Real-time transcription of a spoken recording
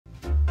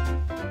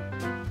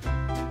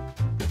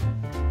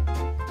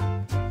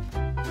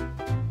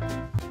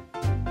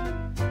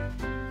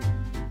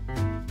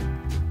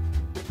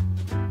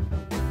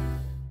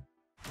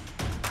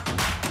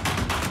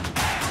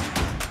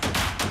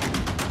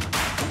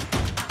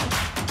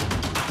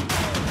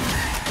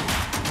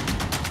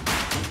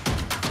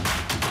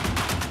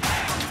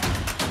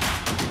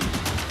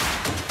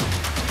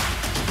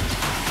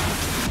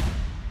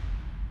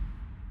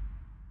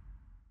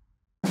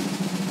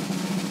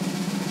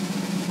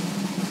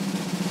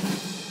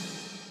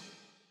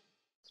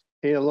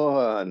Hey,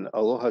 aloha and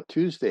aloha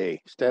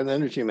Tuesday. Stan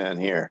Energy Man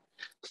here.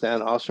 Stan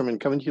Osserman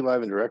coming to you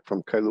live and direct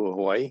from Kailua,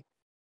 Hawaii.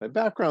 My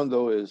background,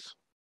 though, is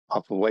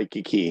off of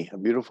Waikiki, a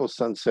beautiful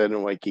sunset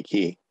in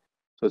Waikiki.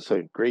 So it's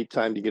a great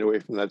time to get away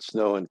from that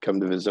snow and come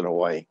to visit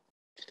Hawaii.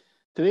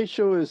 Today's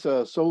show is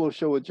a solo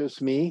show with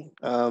just me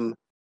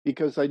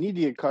because I need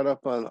to get caught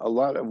up on a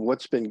lot of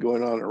what's been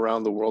going on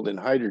around the world in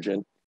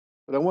hydrogen.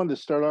 But I wanted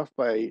to start off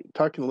by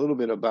talking a little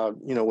bit about,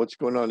 what's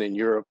going on in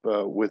Europe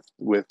with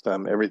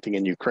everything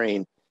in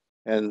Ukraine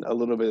and a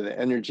little bit of the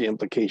energy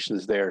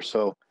implications there.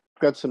 So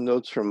I've got some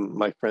notes from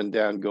my friend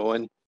Dan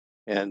Goen,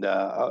 and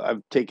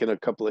I've taken a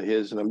couple of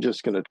his, and I'm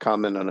just going to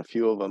comment on a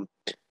few of them.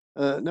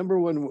 Number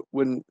one,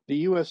 when the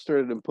U.S.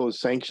 started to impose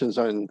sanctions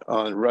on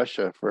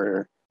Russia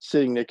for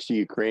sitting next to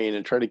Ukraine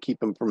and try to keep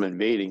them from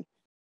invading,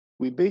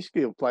 we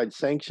basically applied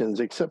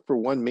sanctions, except for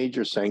one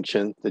major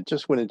sanction that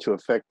just went into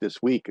effect this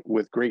week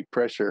with great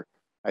pressure,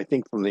 I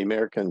think, from the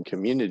American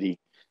community,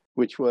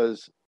 which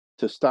was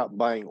to stop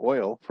buying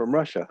oil from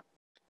Russia.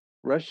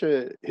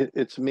 Russia,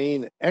 its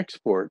main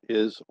export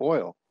is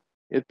oil.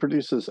 It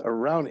produces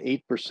around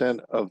 8%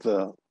 of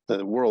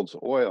the world's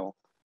oil,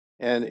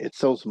 and it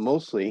sells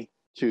mostly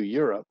to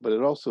Europe, but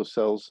it also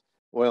sells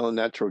oil and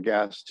natural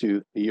gas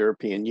to the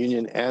European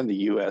Union and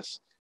the US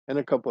and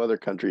a couple other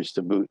countries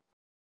to boot.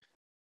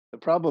 The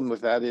problem with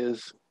that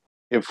is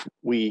if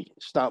we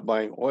stop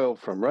buying oil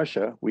from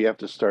Russia, we have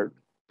to start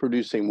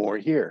producing more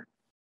here.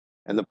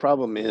 And the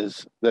problem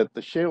is that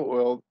the shale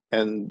oil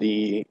and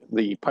the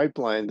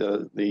pipeline,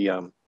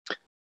 the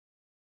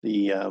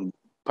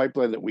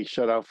pipeline that we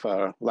shut off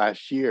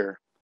last year,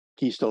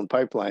 Keystone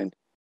Pipeline,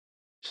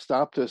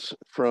 stopped us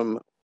from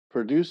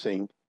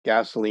producing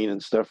gasoline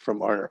and stuff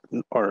from our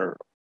or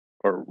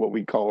what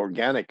we call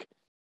organic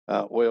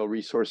oil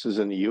resources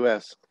in the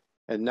U.S.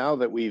 And now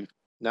that we've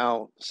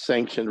now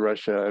sanctioned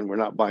Russia and we're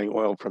not buying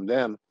oil from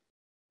them,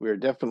 we're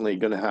definitely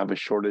going to have a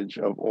shortage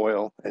of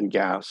oil and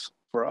gas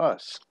for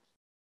us.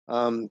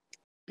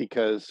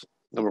 Because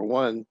number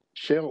one,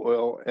 shale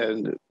oil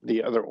and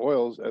the other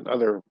oils and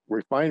other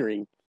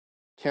refining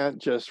can't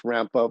just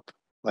ramp up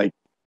like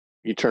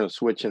you turn a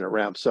switch and it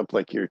ramps up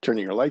like you're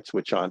turning your light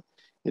switch on.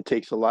 It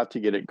takes a lot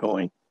to get it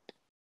going.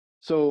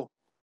 So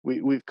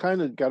we've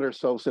kind of got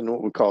ourselves in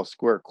what we call a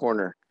square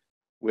corner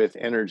with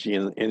energy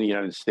in the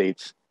United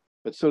States,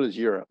 but so does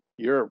Europe.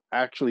 Europe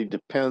actually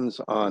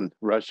depends on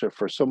Russia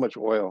for so much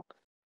oil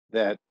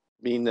that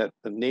being that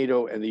the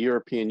NATO and the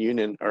European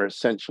Union are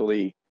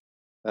essentially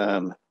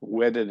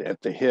wedded at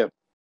the hip,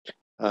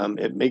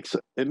 it makes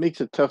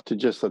it tough to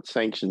just let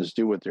sanctions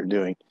do what they're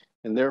doing.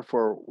 And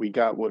therefore, we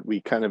got what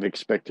we kind of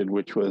expected,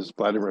 which was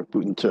Vladimir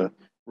Putin to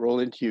roll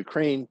into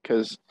Ukraine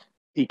because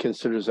he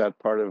considers that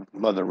part of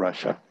Mother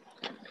Russia.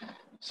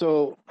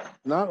 So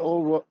not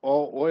all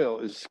oil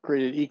is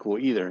created equal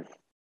either.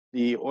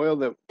 The oil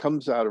that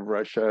comes out of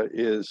Russia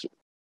is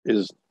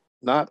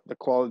not the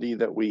quality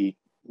that we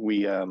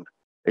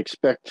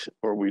expect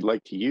or we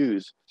like to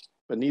use,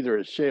 but neither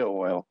is shale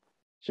oil.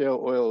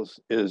 Shale oil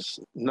is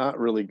not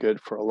really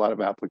good for a lot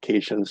of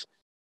applications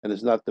and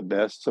is not the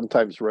best.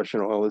 Sometimes Russian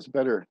oil is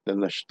better than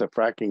the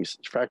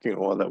fracking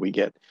oil that we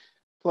get.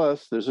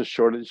 Plus, there's a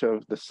shortage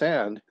of the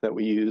sand that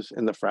we use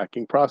in the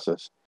fracking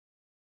process.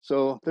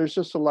 So there's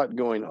just a lot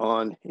going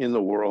on in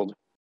the world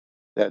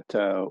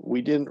that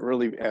we didn't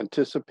really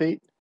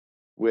anticipate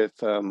with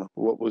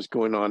what was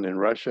going on in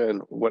Russia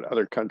and what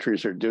other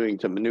countries are doing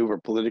to maneuver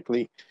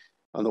politically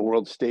on the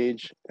world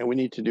stage. And we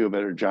need to do a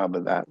better job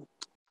of that.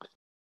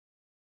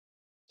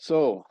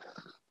 So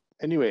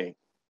anyway,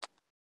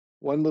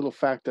 one little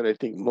fact that I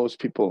think most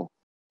people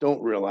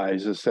don't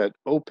realize is that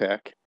OPEC,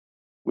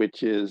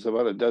 which is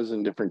about a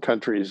dozen different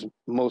countries,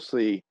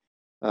 mostly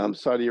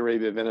Saudi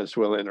Arabia,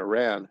 Venezuela, and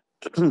Iran,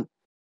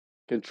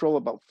 control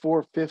about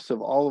 4/5 of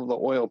all of the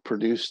oil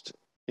produced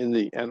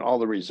and all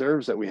the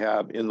reserves that we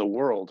have in the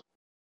world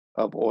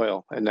of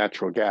oil and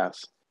natural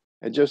gas.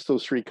 And just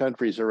those three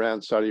countries,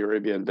 Iran, Saudi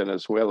Arabia, and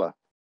Venezuela,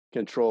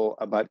 control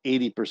about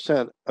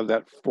 80% of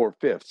that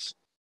 4/5.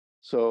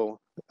 So,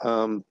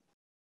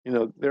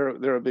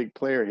 they're a big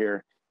player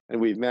here,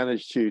 and we've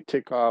managed to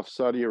tick off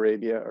Saudi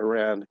Arabia,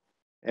 Iran,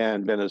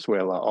 and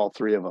Venezuela, all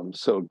three of them.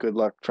 So good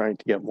luck trying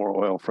to get more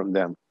oil from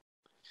them.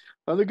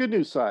 On the good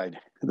news side,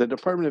 the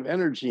Department of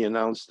Energy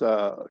announced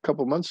a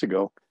couple months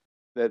ago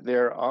that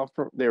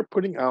they're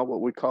putting out what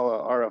we call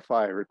a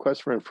RFI,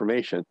 request for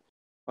information,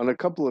 on a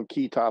couple of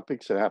key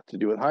topics that have to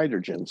do with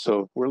hydrogen.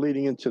 So we're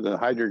leading into the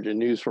hydrogen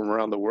news from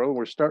around the world.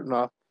 We're starting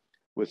off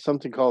with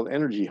something called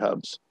energy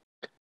hubs.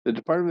 The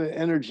Department of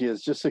Energy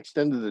has just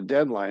extended the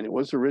deadline. It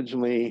was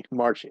originally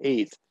March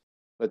 8th,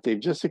 but they've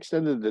just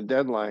extended the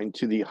deadline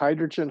to the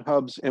Hydrogen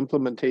Hubs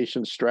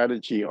Implementation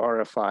Strategy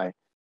RFI.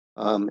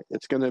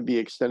 It's going to be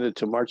extended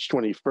to March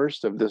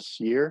 21st of this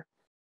year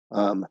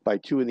by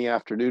 2 in the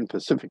afternoon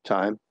Pacific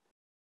time.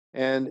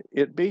 And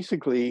it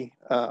basically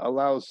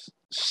allows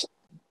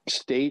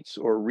states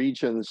or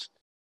regions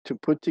to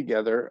put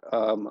together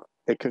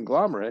a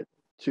conglomerate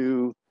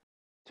to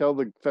tell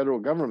the federal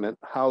government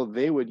how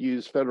they would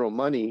use federal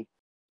money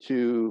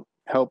to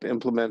help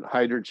implement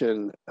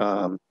hydrogen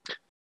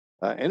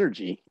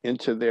energy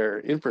into their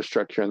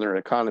infrastructure and their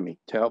economy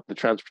to help the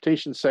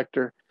transportation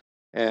sector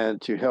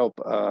and to help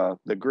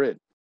the grid.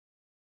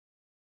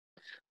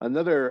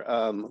 Another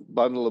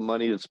bundle of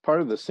money that's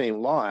part of the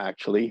same law,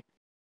 actually,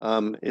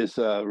 is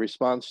a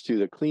response to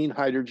the Clean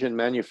Hydrogen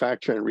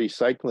Manufacture and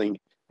Recycling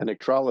and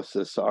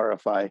Electrolysis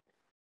RFI.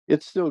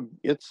 It's still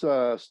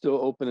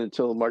open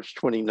until March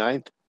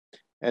 29th,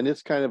 and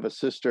it's kind of a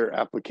sister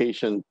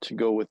application to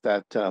go with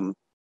that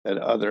that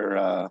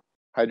other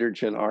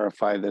hydrogen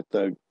RFI that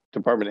the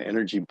Department of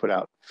Energy put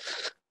out.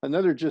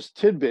 Another just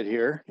tidbit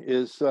here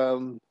is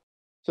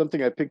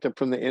something I picked up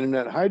from the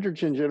internet.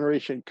 Hydrogen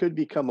generation could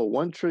become a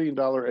 $1 trillion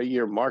a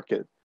year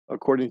market,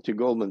 according to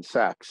Goldman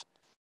Sachs.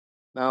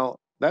 Now,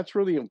 that's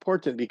really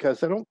important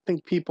because I don't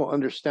think people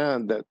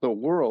understand that the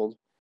world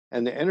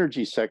and the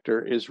energy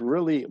sector is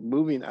really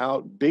moving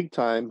out big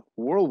time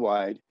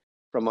worldwide,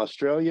 from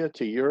Australia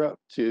to Europe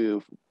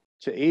to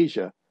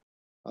Asia,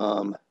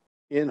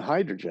 in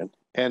hydrogen.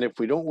 And if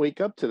we don't wake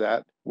up to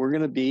that, we're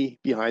going to be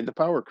behind the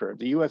power curve.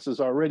 The US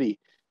is already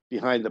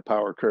behind the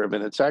power curve,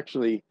 and it's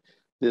actually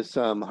this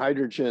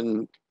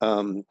hydrogen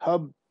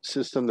hub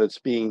system that's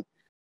being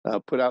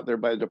put out there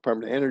by the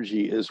Department of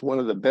Energy is one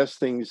of the best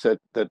things that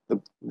the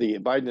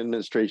Biden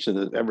administration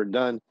has ever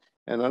done.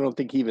 And I don't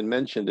think he even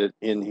mentioned it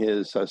in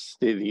his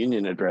State of the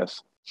Union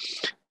address.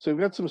 So we've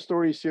got some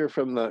stories here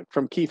from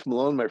Keith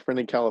Malone, my friend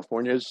in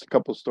California. Just a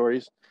couple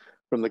stories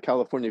from the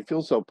California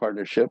Fuel Cell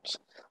Partnerships.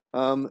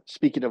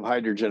 Speaking of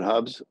hydrogen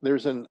hubs,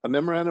 there's a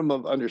memorandum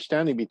of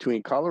understanding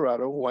between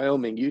Colorado,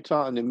 Wyoming,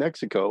 Utah, and New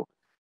Mexico,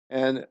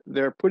 and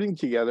they're putting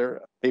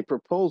together a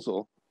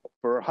proposal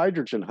for a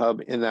hydrogen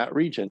hub in that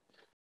region.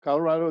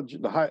 Colorado,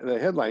 the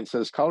headline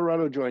says,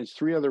 Colorado joins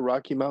 3 other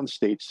Rocky Mountain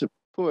states to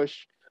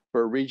push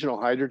for a regional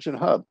hydrogen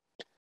hub.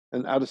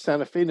 And out of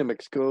Santa Fe, New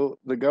Mexico,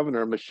 the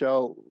governor,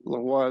 Michelle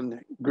Lujan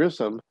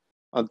Grisham,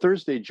 on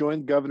Thursday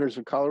joined governors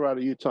of Colorado,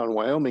 Utah, and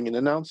Wyoming in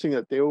announcing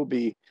that they will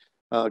be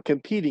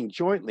competing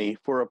jointly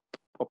for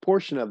a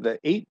portion of the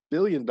 $8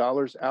 billion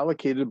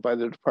allocated by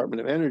the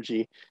Department of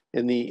Energy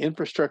in the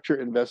Infrastructure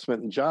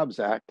Investment and Jobs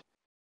Act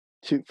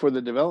for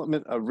the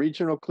development of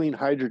regional clean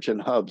hydrogen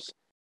hubs.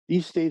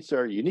 These states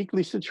are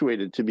uniquely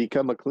situated to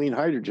become a clean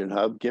hydrogen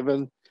hub,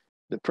 given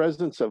the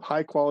presence of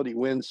high-quality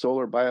wind,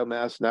 solar,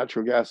 biomass,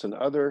 natural gas, and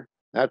other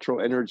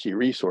natural energy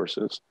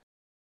resources.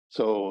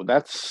 So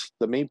that's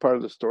the main part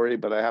of the story,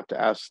 but I have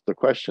to ask the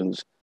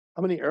questions.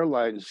 How many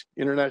airlines,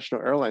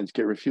 international airlines,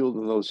 get refueled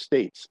in those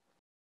states?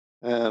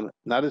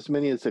 Not as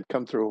many as that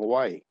come through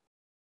Hawaii.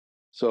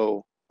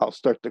 So I'll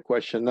start the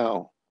question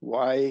now.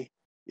 Why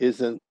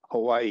isn't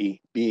Hawaii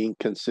being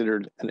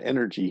considered an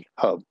energy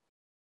hub?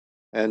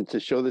 And to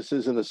show this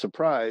isn't a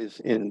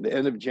surprise, in the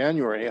end of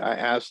January, I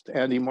asked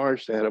Andy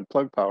Marsh, the head of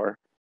Plug Power,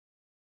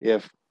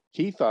 if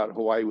he thought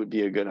Hawaii would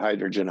be a good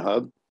hydrogen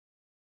hub.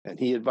 And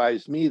he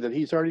advised me that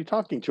he's already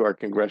talking to our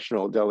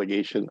congressional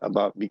delegation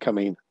about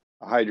becoming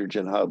a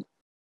hydrogen hub.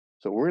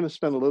 So we're going to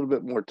spend a little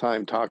bit more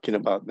time talking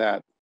about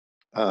that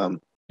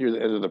near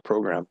the end of the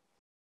program.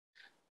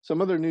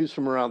 Some other news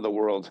from around the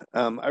world.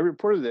 I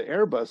reported that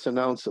Airbus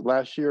announced that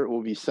last year it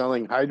will be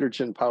selling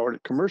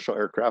hydrogen-powered commercial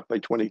aircraft by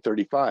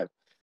 2035.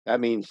 That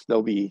means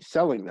they'll be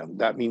selling them.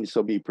 That means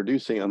they'll be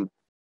producing them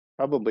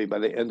probably by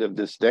the end of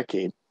this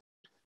decade.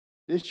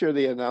 This year,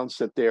 they announced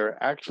that they are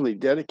actually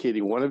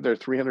dedicating one of their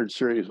 300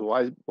 series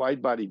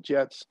wide-body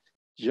jets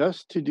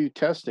just to do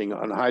testing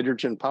on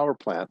hydrogen power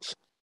plants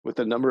with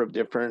a number of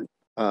different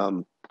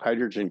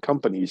hydrogen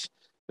companies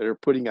that are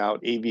putting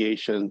out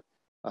aviation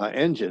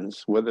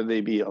engines, whether they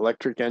be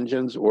electric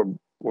engines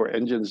or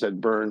engines that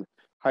burn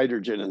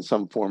hydrogen in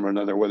some form or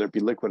another, whether it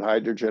be liquid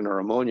hydrogen or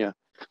ammonia.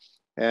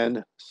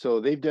 And so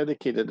they've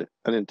dedicated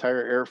an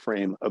entire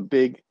airframe, a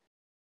big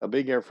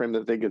airframe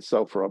that they could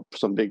sell for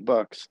some big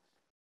bucks,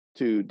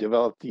 to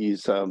develop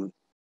these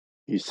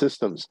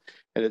systems.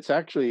 And it's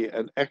actually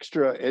an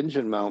extra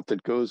engine mount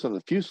that goes on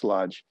the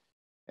fuselage.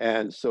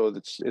 And so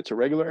it's a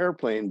regular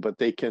airplane, but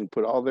they can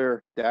put all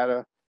their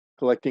data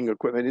collecting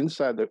equipment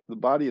inside the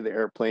body of the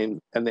airplane,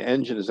 and the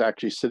engine is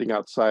actually sitting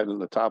outside on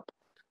the top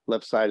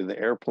left side of the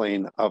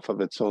airplane off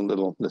of its own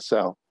little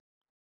nacelle.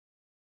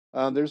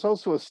 There's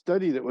also a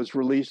study that was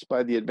released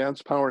by the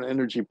Advanced Power and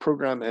Energy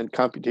Program and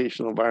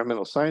Computational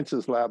Environmental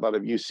Sciences Lab out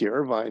of UC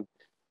Irvine,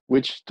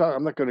 which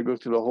I'm not going to go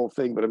through the whole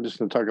thing, but I'm just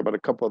going to talk about a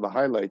couple of the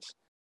highlights.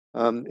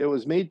 It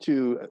was made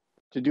to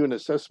do an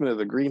assessment of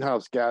the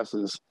greenhouse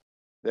gases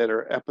that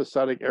are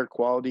episodic air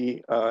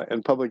quality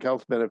and public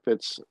health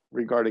benefits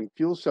regarding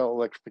fuel cell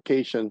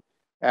electrification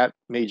at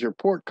major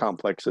port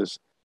complexes.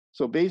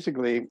 So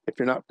basically, if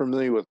you're not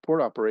familiar with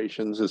port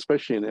operations,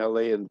 especially in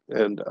LA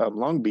and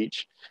Long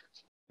Beach,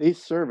 they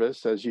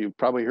service, as you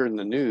probably heard in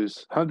the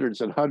news,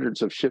 hundreds and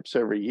hundreds of ships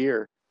every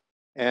year.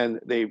 And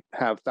they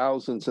have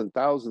thousands and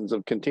thousands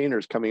of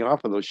containers coming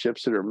off of those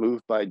ships that are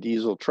moved by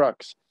diesel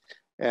trucks.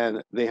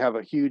 And they have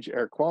a huge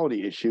air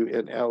quality issue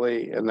in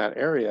LA and that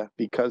area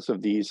because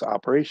of these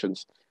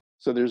operations.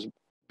 So there's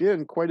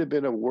been quite a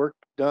bit of work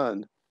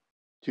done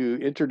to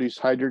introduce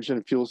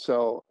hydrogen fuel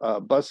cell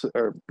buses,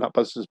 or not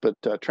buses, but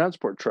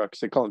transport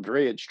trucks. They call them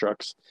drayage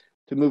trucks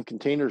to move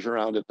containers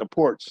around at the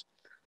ports.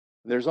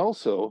 There's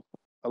also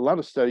a lot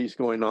of studies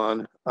going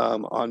on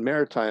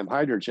maritime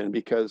hydrogen,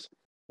 because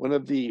one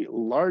of the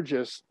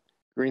largest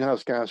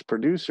greenhouse gas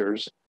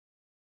producers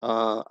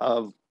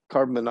of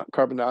carbon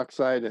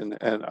dioxide and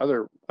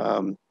other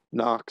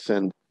NOx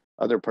and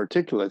other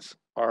particulates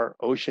are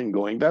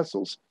ocean-going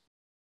vessels.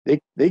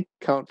 They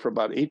count for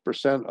about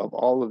 8% of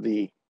all of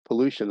the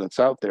pollution that's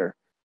out there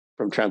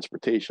from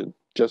transportation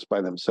just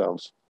by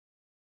themselves.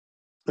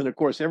 And of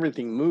course,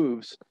 everything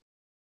moves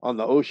on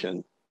the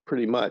ocean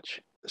pretty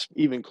much,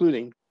 even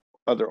including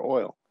other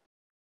oil.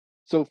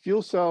 So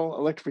fuel cell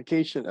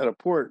electrification at a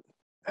port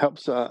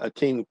helps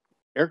attain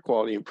air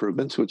quality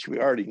improvements, which we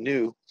already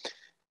knew.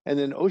 And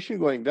then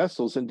ocean-going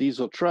vessels and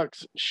diesel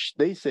trucks,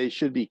 they say,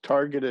 should be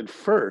targeted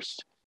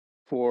first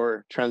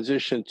for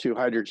transition to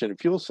hydrogen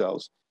fuel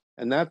cells.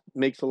 And that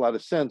makes a lot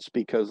of sense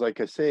because, like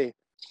I say,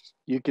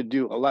 you could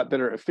do a lot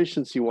better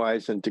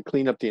efficiency-wise and to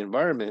clean up the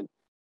environment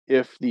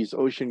if these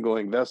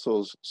ocean-going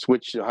vessels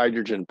switch to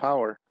hydrogen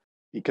power,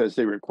 because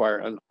they require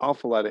an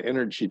awful lot of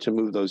energy to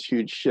move those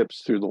huge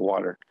ships through the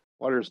water.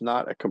 Water is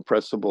not a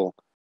compressible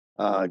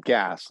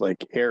gas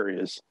like air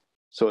is.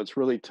 So it's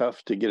really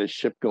tough to get a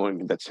ship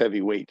going that's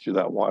heavyweight through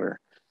that water.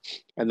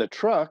 And the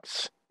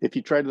trucks, if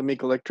you try to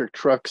make electric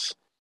trucks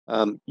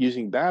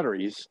using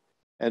batteries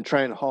and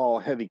try and haul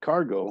heavy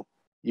cargo,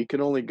 you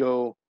can only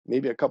go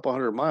maybe a couple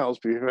hundred miles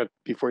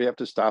before you have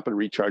to stop and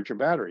recharge your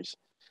batteries.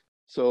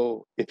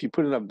 So if you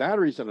put enough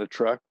batteries on a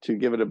truck to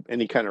give it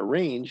any kind of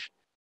range,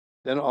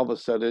 then all of a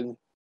sudden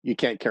you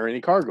can't carry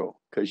any cargo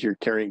because you're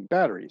carrying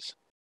batteries,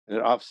 and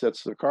it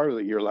offsets the cargo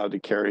that you're allowed to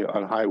carry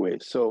on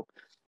highways. So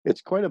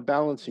it's quite a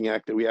balancing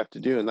act that we have to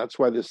do, and that's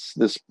why this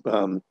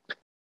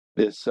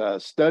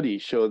study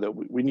showed that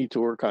we need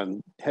to work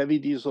on heavy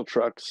diesel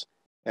trucks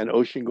and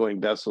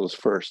ocean-going vessels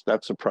first.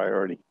 That's a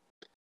priority.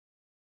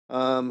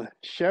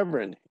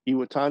 Chevron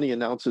Iwatani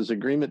announces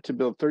agreement to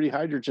build 30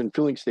 hydrogen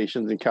filling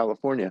stations in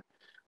California.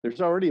 There's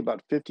already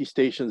about 50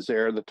 stations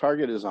there. The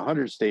target is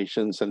 100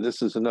 stations, and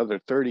this is another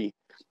 30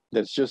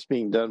 that's just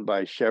being done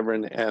by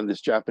Chevron and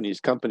this Japanese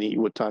company,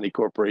 Iwatani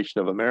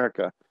Corporation of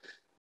America.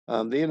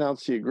 They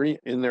announced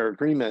in their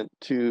agreement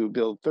to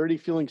build 30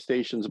 fueling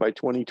stations by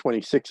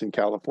 2026 in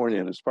California.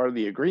 And as part of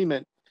the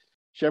agreement,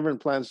 Chevron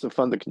plans to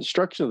fund the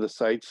construction of the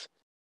sites,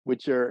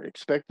 which are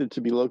expected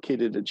to be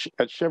located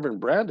at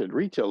Chevron-branded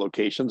retail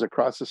locations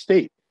across the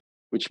state,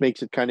 which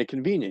makes it kind of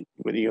convenient,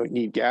 whether you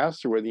need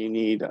gas or whether you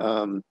need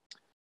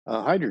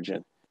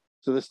hydrogen.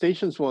 So the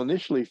stations will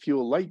initially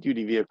fuel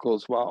light-duty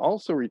vehicles while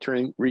also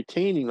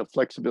retaining the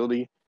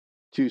flexibility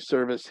to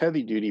service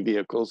heavy-duty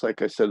vehicles,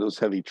 like I said, those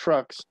heavy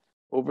trucks,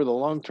 over the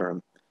long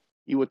term.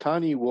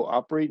 Iwatani will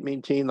operate,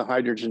 maintain the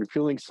hydrogen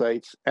fueling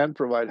sites, and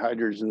provide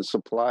hydrogen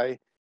supply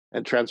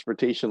and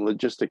transportation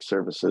logistics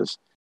services.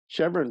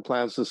 Chevron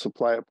plans to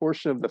supply a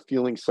portion of the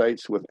fueling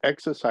sites with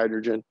excess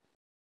hydrogen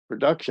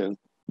production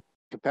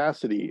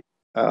capacity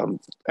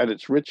at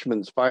its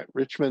Richmond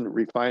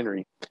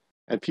refinery,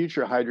 and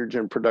future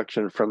hydrogen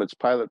production from its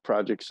pilot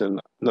projects in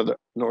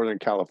Northern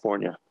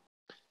California.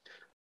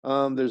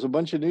 There's a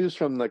bunch of news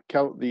from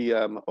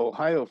the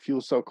Ohio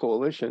Fuel Cell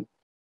Coalition.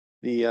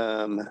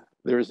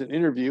 There is an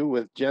interview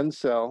with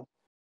GenCell,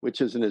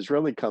 which is an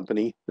Israeli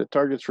company that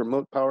targets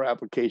remote power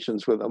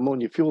applications with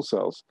ammonia fuel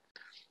cells.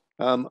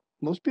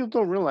 Most people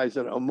don't realize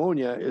that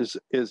ammonia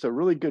is a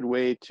really good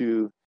way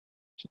to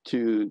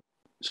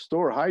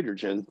store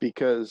hydrogen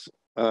because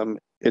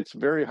it's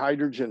very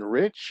hydrogen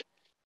rich.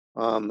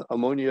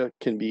 Ammonia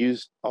can be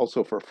used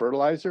also for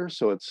fertilizer,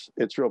 so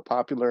it's real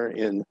popular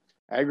in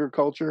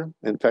agriculture.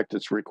 In fact,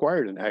 it's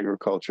required in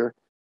agriculture.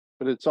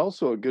 But it's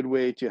also a good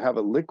way to have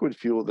a liquid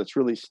fuel that's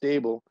really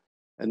stable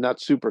and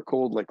not super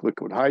cold like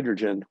liquid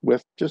hydrogen,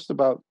 with just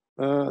about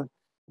a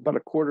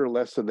quarter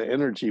less of the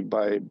energy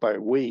by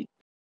weight,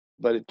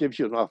 but it gives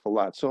you an awful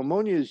lot. So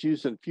ammonia is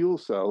used in fuel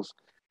cells,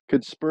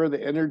 could spur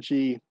the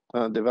energy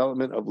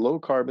development of low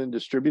carbon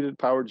distributed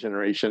power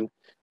generation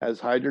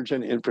as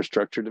hydrogen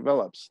infrastructure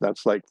develops.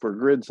 That's like for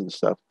grids and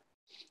stuff.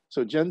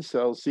 So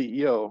GenCell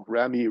CEO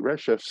Rami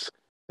Reshefs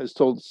has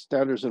told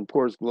Standard &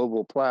 Poor's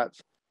Global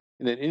Platts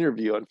in an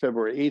interview on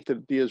February 8th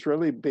that the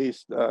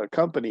Israeli-based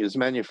company is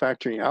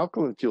manufacturing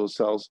alkaline fuel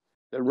cells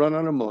that run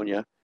on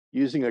ammonia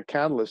using a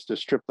catalyst to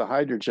strip the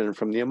hydrogen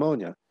from the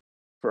ammonia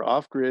for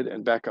off-grid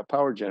and backup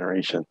power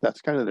generation.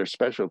 That's kind of their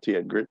specialty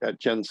at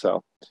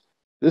GenCell.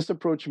 This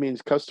approach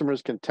means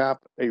customers can tap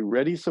a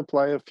ready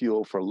supply of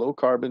fuel for low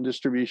carbon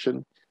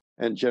distribution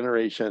and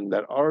generation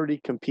that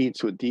already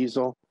competes with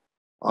diesel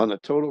on a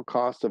total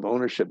cost of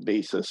ownership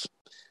basis.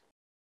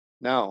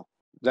 Now,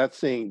 that's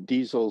saying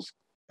diesel's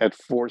at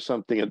 $4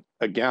 something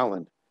a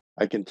gallon.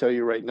 I can tell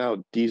you right now,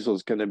 diesel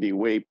is going to be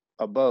way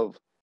above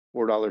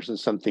 $4 and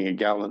something a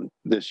gallon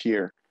this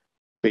year,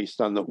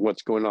 based on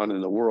what's going on in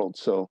the world.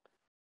 So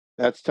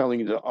that's telling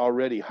you that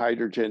already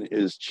hydrogen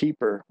is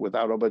cheaper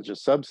without a bunch of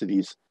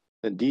subsidies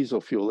than diesel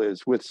fuel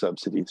is with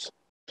subsidies.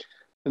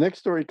 The next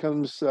story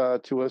comes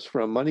to us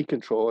from Money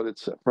Control, and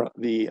it's from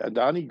the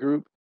Adani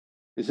Group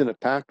is in a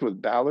pact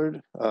with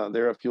Ballard,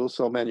 they're a fuel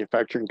cell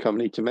manufacturing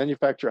company, to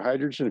manufacture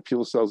hydrogen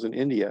fuel cells in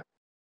India.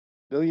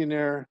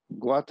 Billionaire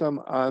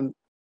Gautam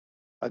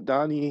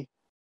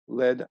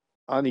Adani-led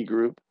Ani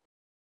Group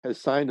has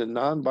signed a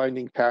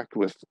non-binding pact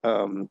with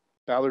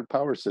Ballard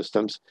Power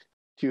Systems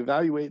to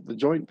evaluate the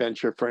joint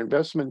venture for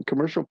investment in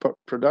commercial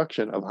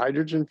production of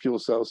hydrogen fuel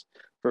cells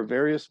for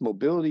various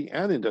mobility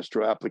and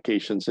industrial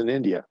applications in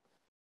India.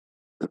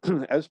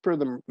 As per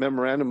the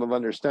memorandum of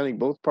understanding,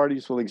 both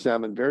parties will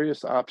examine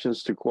various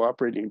options to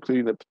cooperate,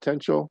 including the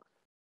potential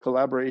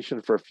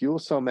collaboration for fuel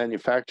cell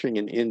manufacturing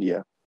in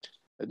India.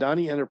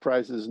 Adani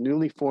Enterprises'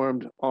 newly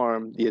formed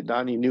arm, the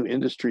Adani New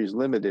Industries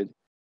Limited,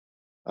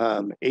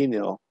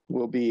 ANIL,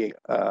 will be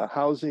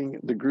housing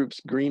the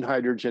group's green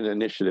hydrogen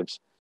initiatives.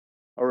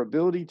 Our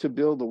ability to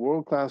build a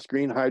world-class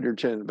green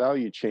hydrogen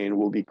value chain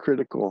will be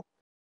critical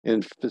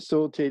in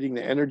facilitating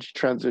the energy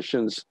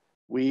transitions.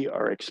 We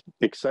are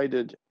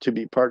excited to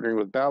be partnering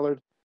with Ballard,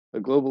 a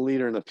global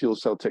leader in the fuel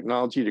cell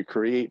technology, to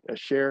create a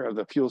share of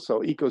the fuel cell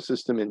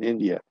ecosystem in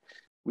India.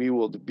 We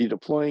will be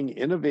deploying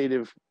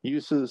innovative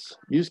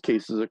use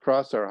cases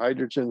across our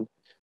hydrogen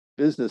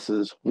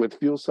businesses with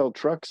fuel cell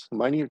trucks,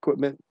 mining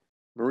equipment,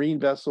 marine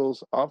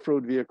vessels,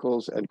 off-road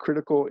vehicles, and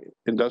critical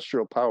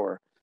industrial power,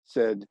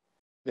 said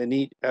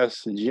Vineet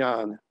S.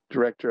 Jian,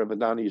 director of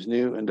Adani's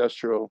New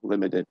Industrial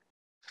Limited.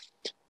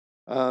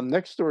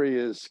 Next story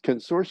is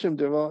consortium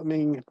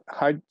developing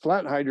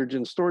flat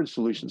hydrogen storage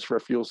solutions for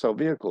fuel cell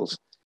vehicles,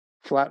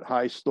 Flat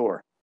High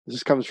Store.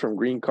 This comes from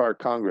Green Car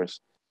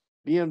Congress.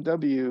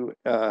 BMW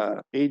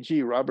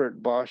AG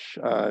Robert Bosch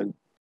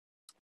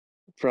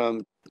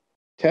from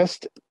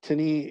Test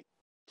Tini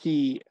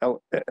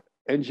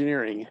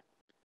Engineering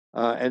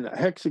and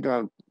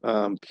Hexagon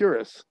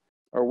Purus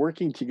are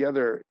working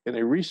together in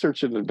a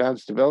research and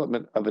advanced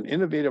development of an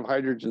innovative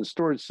hydrogen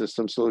storage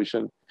system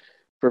solution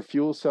for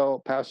fuel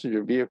cell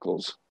passenger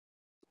vehicles.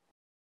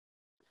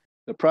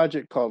 The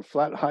project, called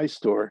Flat High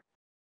Store,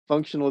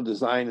 functional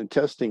design and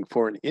testing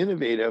for an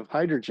innovative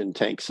hydrogen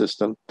tank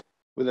system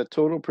with a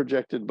total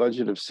projected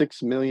budget of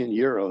 6 million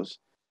euros,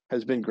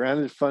 has been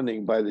granted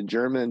funding by the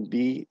German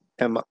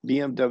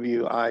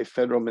BMWI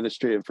Federal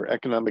Ministry for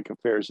Economic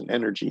Affairs and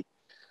Energy.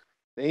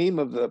 The aim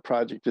of the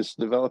project is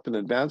to develop an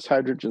advanced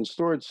hydrogen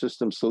storage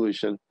system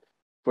solution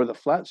for the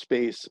flat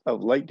space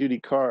of light-duty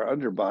car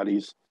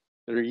underbodies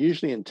that are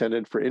usually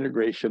intended for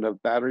integration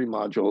of battery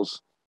modules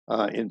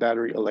in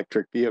battery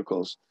electric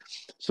vehicles.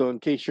 So in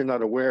case you're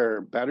not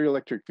aware, battery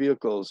electric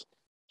vehicles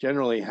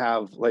generally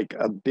have like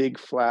a big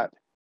flat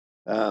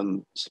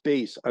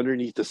space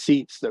underneath the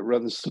seats that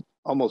runs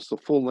almost the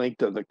full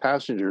length of the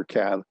passenger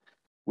cab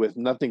with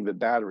nothing but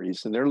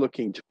batteries. And they're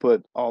looking to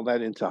put all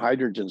that into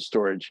hydrogen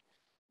storage,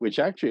 which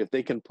actually, if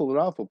they can pull it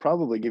off, will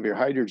probably give your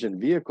hydrogen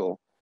vehicle,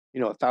 a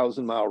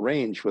 1,000-mile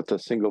range with a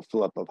single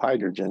fill up of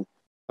hydrogen.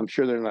 I'm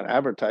sure they're not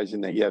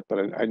advertising that yet, but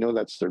I know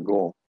that's their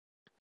goal.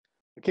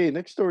 Okay,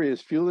 next story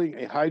is fueling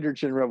a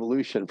hydrogen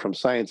revolution from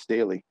Science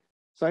Daily.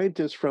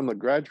 Scientists from the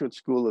Graduate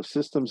School of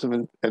Systems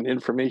and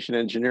Information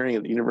Engineering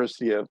at the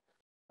University of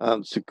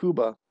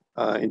Tsukuba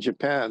in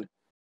Japan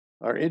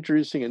are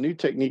introducing a new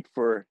technique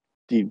for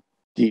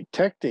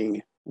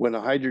detecting when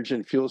a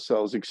hydrogen fuel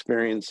cell is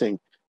experiencing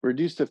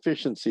reduced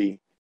efficiency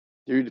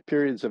due to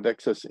periods of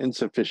excess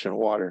insufficient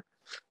water.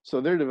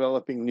 So they're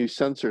developing new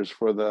sensors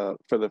for the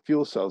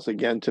fuel cells,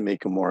 again, to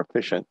make them more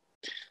efficient.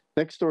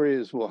 Next story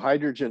is, will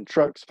hydrogen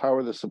trucks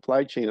power the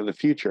supply chain of the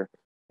future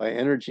by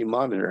Energy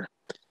Monitor?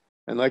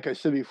 And like I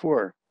said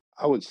before,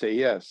 I would say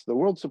yes. The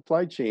world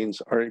supply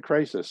chains are in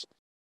crisis.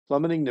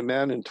 Plummeting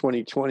demand in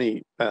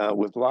 2020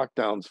 with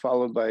lockdowns,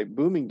 followed by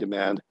booming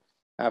demand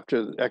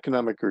after the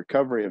economic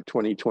recovery of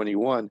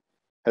 2021,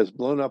 has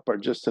blown up our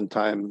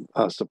just-in-time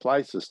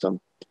supply system.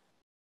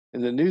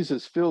 And the news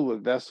is filled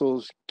with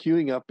vessels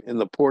queuing up in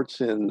the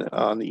ports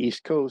on the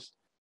East Coast,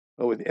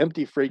 with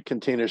empty freight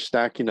containers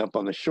stacking up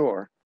on the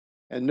shore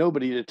and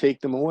nobody to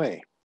take them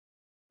away.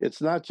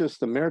 It's not just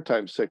the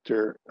maritime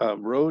sector.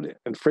 Road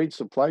and freight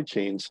supply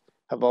chains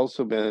have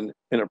also been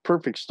in a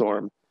perfect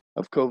storm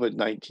of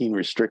COVID-19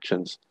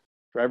 restrictions.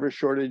 Driver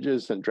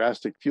shortages and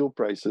drastic fuel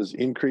prices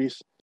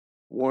increase,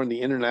 warned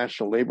the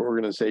International Labor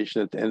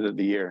Organization at the end of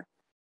the year.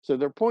 So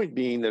their point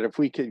being that if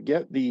we could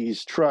get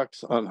these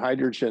trucks on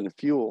hydrogen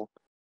fuel,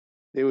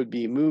 they would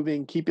be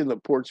moving, keeping the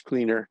ports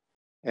cleaner,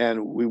 and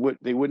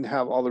they wouldn't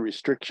have all the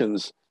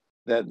restrictions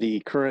that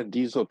the current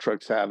diesel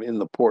trucks have in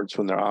the ports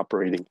when they're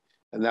operating,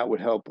 and that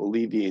would help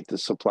alleviate the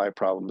supply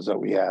problems that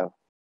we have.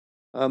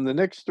 The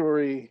next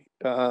story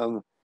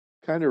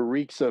kind of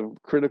reeks of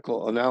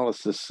critical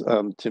analysis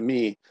to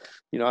me.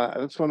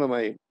 That's one of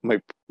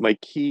my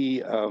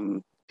key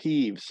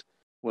peeves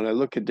when I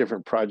look at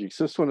different projects.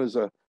 This one is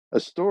a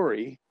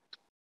story,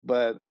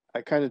 but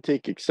I kind of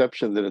take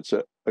exception that it's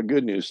a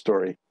good news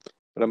story,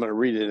 but I'm going to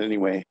read it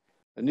anyway.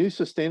 A new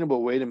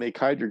sustainable way to make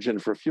hydrogen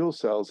for fuel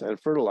cells and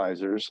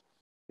fertilizers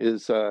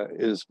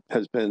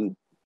has been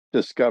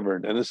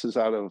discovered, and this is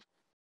out of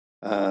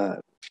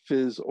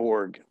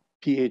PHYS.org,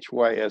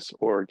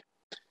 PHYS.org.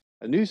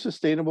 A new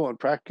sustainable and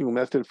practical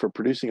method for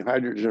producing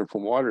hydrogen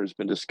from water has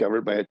been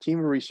discovered by a team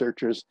of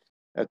researchers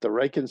at the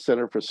Riken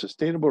Center for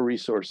Sustainable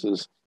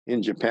Resources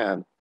in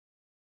Japan.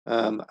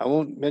 I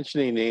won't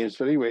mention any names,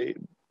 but anyway,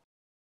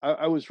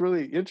 I was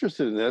really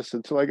interested in this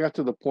until I got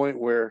to the point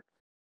where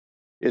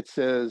it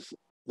says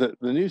that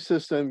the new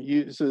system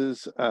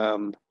uses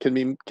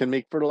can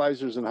make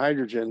fertilizers and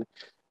hydrogen,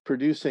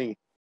 producing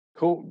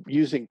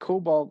using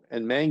cobalt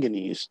and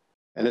manganese,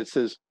 and it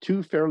says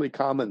two fairly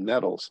common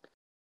metals.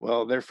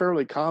 Well, they're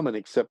fairly common,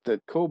 except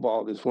that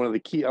cobalt is one of the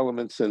key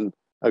elements in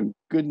a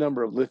good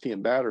number of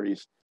lithium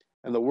batteries,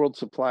 and the world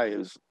supply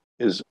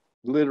is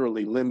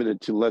literally limited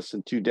to less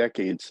than 2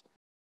 decades.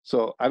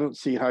 So I don't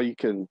see how you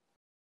can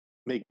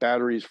make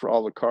batteries for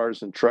all the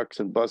cars and trucks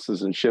and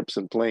buses and ships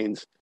and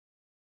planes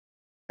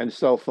and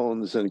cell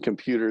phones and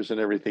computers and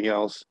everything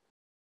else,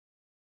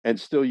 and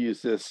still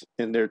use this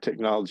in their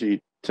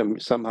technology to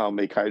somehow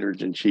make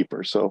hydrogen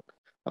cheaper. So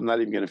I'm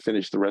not even going to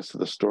finish the rest of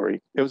the story.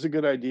 It was a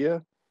good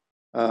idea.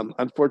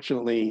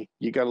 Unfortunately,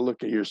 you got to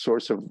look at your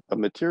source of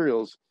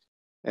materials,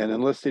 and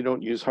unless they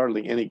don't use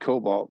hardly any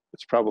cobalt,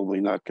 it's probably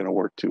not going to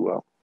work too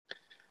well.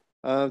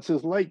 It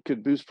says light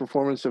could boost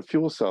performance of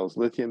fuel cells,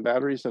 lithium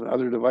batteries, and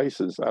other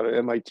devices. Out of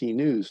MIT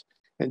News,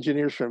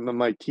 engineers from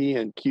MIT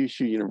and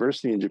Kyushu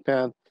University in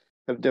Japan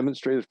have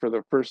demonstrated for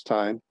the first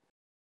time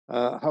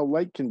how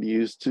light can be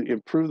used to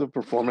improve the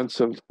performance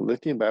of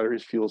lithium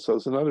batteries, fuel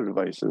cells, and other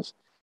devices.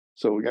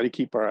 So we got to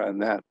keep our eye on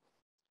that.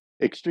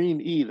 Extreme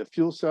E, the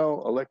fuel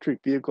cell electric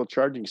vehicle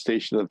charging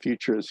station of the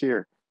future, is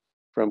here.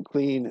 From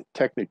Clean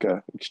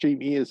Technica.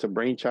 Extreme E is a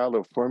brainchild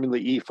of Formula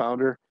E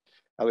founder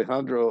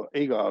Alejandro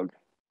Agag.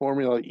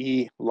 Formula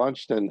E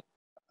launched an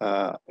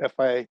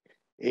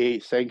FIA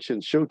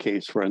sanctioned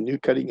showcase for a new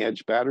cutting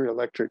edge battery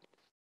electric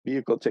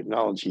vehicle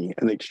technology.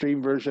 And the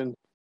extreme version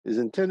is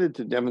intended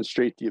to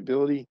demonstrate the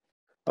ability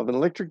of an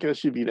electric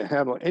SUV to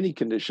handle any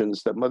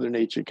conditions that Mother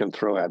Nature can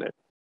throw at it.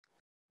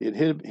 The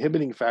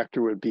inhibiting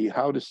factor would be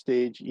how to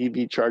stage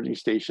EV charging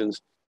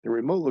stations in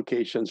remote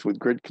locations with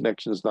grid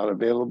connections not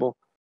available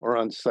or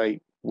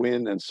on-site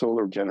wind and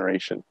solar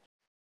generation.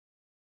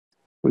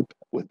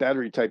 With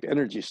battery-type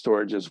energy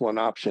storage as one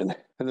option,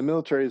 and the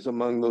military is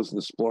among those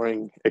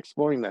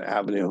exploring that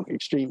avenue.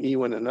 Extreme E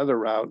went another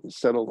route and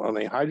settled on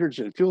a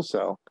hydrogen fuel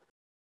cell,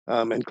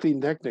 and Clean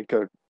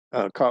Technica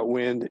caught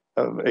wind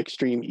of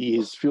Extreme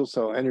E's fuel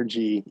cell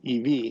energy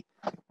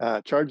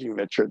EV charging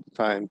venture at the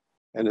time,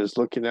 and is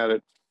looking at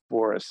it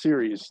for a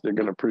series they're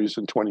going to produce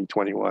in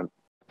 2021.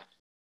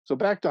 So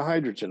back to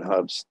hydrogen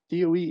hubs.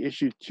 DOE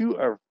issued 2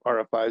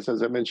 RFIs,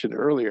 as I mentioned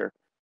earlier,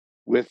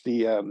 with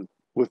the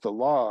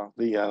law,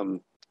 the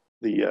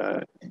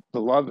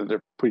law that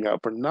they're putting out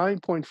for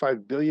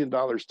 $9.5 billion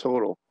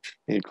total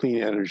in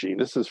clean energy.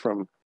 This is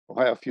from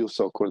Ohio Fuel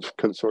Cell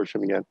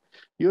Consortium again.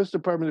 U.S.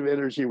 Department of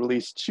Energy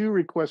released 2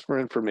 requests for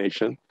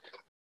information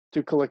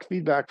to collect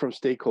feedback from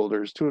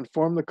stakeholders to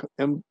inform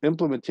the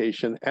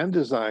implementation and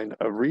design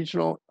of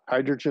regional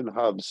hydrogen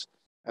hubs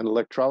and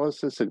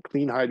electrolysis and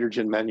clean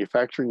hydrogen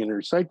manufacturing and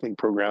recycling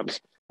programs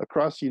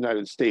across the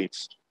United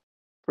States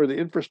for the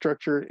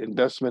Infrastructure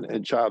Investment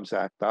and Jobs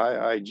Act, the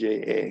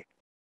IIJA,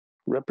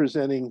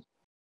 representing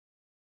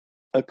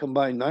a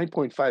combined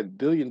 $9.5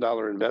 billion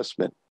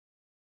investment.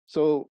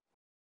 So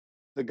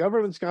the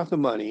government's got the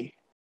money,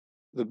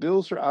 the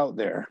bills are out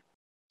there.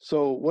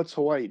 So what's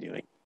Hawaii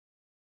doing?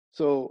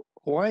 So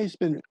Hawaii's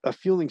been a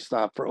fueling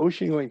stop for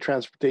ocean-going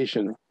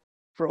transportation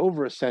for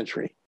over a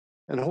century.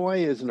 And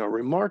Hawaii is in a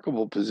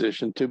remarkable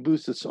position to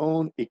boost its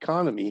own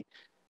economy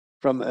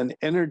from an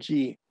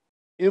energy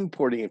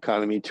importing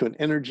economy to an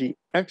energy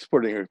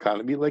exporting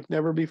economy like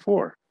never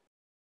before.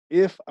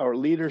 If our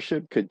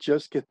leadership could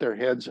just get their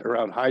heads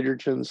around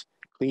hydrogen's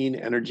clean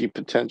energy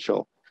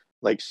potential,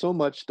 like so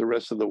much the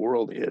rest of the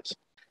world is.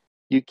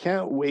 You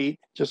can't wait,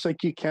 just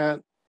like you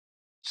can't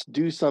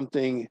do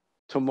something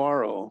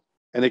tomorrow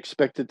and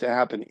expect it to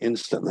happen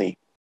instantly.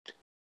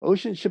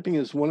 Ocean shipping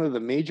is one of the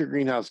major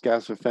greenhouse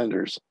gas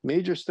offenders.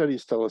 Major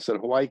studies tell us that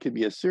Hawaii could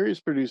be a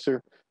serious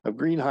producer of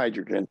green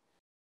hydrogen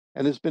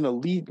and has been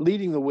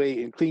leading the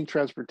way in clean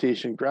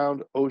transportation,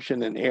 ground,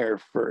 ocean, and air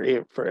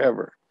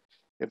forever.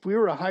 If we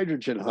were a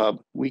hydrogen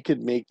hub, we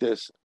could make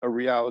this a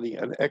reality,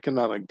 an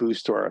economic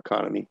boost to our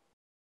economy.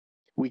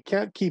 We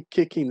can't keep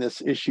kicking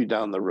this issue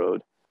down the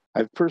road.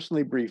 I've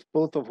personally briefed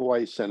both of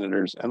Hawaii's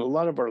senators and a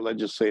lot of our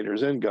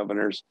legislators and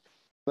governors,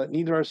 but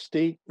neither our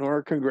state nor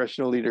our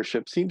congressional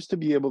leadership seems to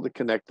be able to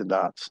connect the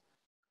dots.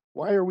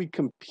 Why are we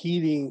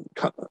competing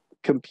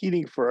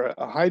for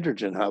a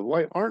hydrogen hub?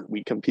 Why aren't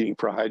we competing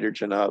for a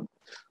hydrogen hub?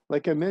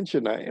 Like I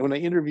mentioned, when I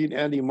interviewed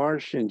Andy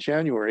Marsh in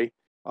January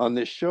on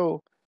this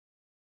show,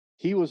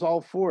 he was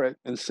all for it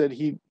and said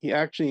he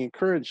actually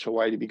encouraged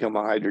Hawaii to become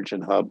a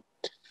hydrogen hub.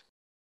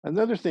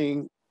 Another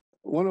thing,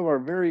 one of our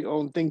very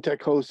own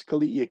ThinkTech hosts,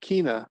 Kali'i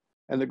Akina,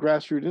 and the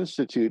Grassroots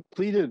Institute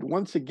pleaded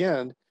once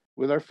again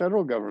with our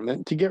federal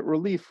government to get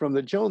relief from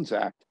the Jones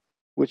Act,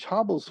 which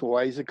hobbles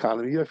Hawaii's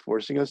economy by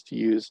forcing us to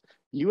use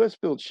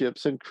U.S.-built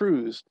ships and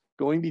crews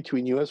going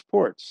between U.S.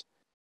 ports.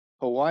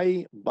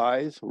 Hawaii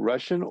buys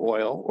Russian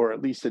oil, or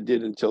at least it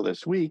did until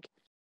this week,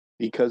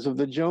 because of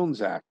the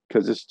Jones Act,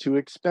 because it's too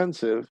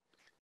expensive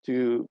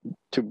to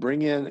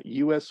bring in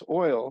US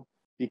oil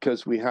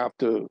because we have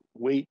to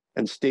wait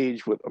and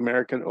stage with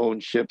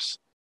American-owned ships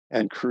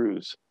and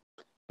crews.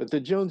 But the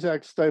Jones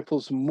Act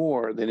stifles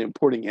more than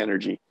importing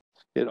energy.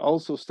 It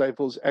also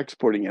stifles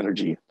exporting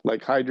energy,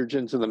 like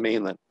hydrogen to the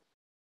mainland.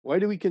 Why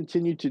do we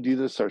continue to do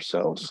this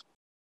ourselves?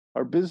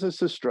 Our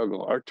businesses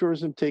struggle. Our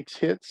tourism takes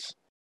hits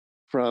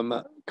from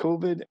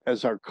COVID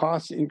as our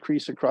costs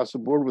increase across the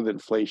board with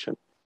inflation.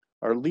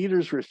 Our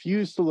leaders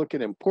refuse to look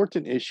at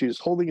important issues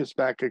holding us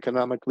back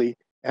economically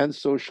and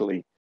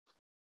socially.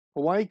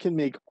 Hawaii can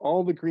make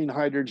all the green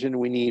hydrogen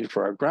we need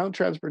for our ground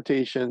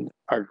transportation,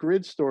 our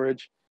grid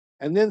storage,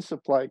 and then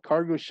supply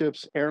cargo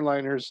ships,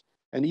 airliners,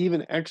 and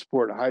even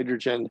export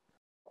hydrogen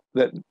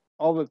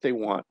all that they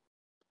want.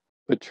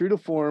 But true to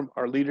form,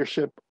 our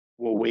leadership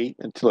will wait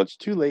until it's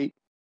too late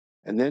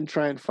and then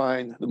try and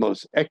find the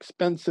most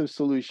expensive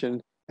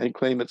solution and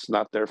claim it's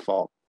not their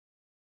fault.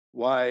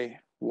 Why?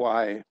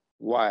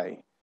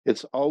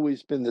 It's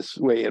always been this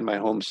way in my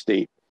home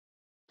state.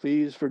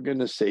 Please, for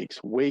goodness sakes,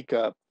 wake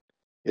up.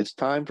 It's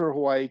time for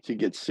Hawaii to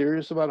get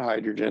serious about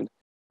hydrogen.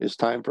 It's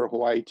time for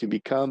Hawaii to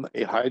become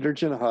a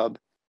hydrogen hub,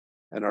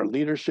 and our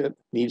leadership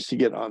needs to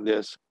get on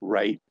this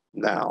right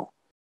now.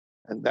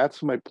 And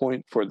that's my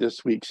point for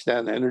this week's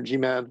Stan Energy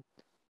Man.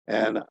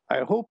 And I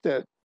hope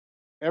that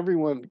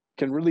everyone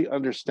can really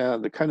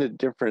understand the kind of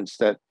difference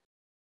that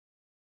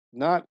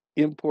not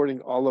importing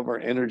all of our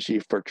energy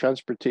for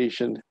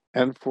transportation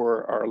and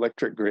for our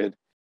electric grid,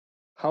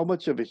 how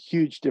much of a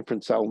huge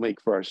difference that will make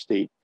for our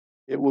state.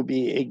 It will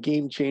be a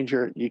game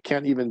changer you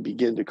can't even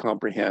begin to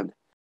comprehend.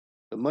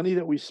 The money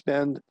that we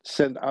send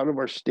out of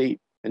our state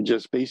and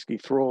just basically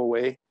throw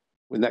away,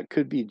 when that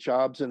could be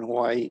jobs in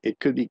Hawaii, it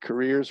could be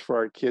careers for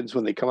our kids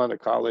when they come out of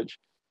college.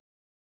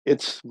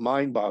 It's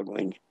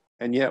mind-boggling.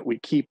 And yet we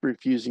keep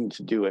refusing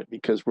to do it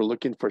because we're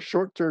looking for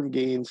short-term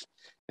gains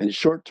and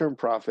short-term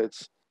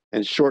profits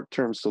and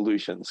short-term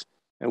solutions.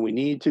 And we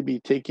need to be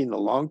taking the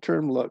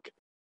long-term look,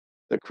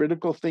 the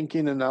critical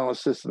thinking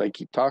analysis that I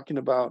keep talking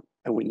about,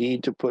 and we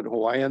need to put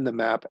Hawaii on the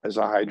map as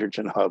a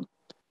hydrogen hub.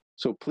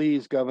 So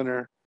please,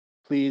 Governor,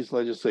 please,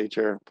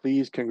 Legislature,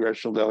 please,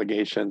 Congressional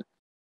Delegation,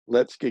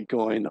 let's get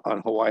going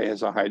on Hawaii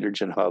as a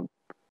hydrogen hub.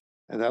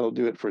 And that'll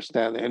do it for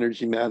Stan the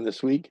Energy Man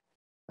this week.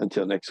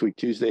 Until next week,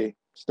 Tuesday,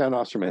 Stan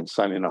Osserman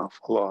signing off.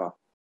 Aloha.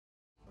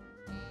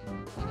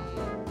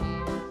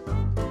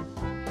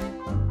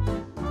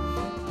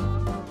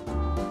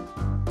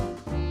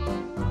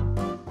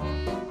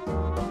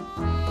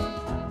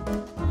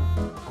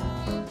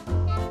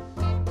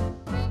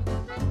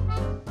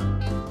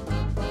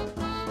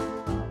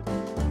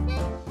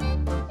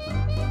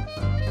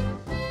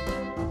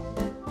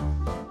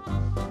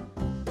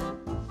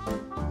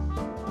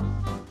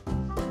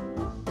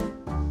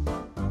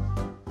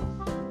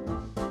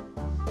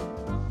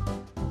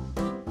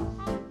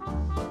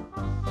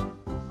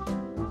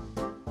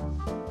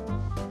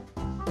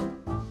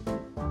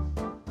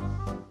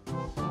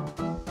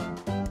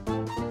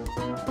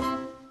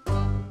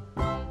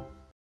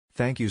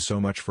 Thank you so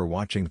much for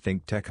watching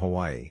ThinkTech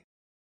Hawaii.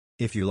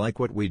 If you like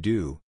what we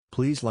do,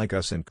 please like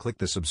us and click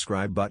the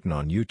subscribe button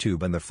on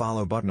YouTube and the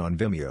follow button on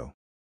Vimeo.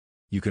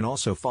 You can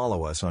also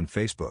follow us on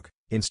Facebook,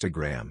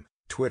 Instagram,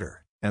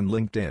 Twitter, and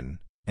LinkedIn,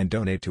 and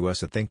donate to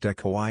us at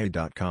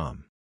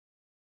thinktechhawaii.com.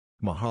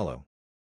 Mahalo.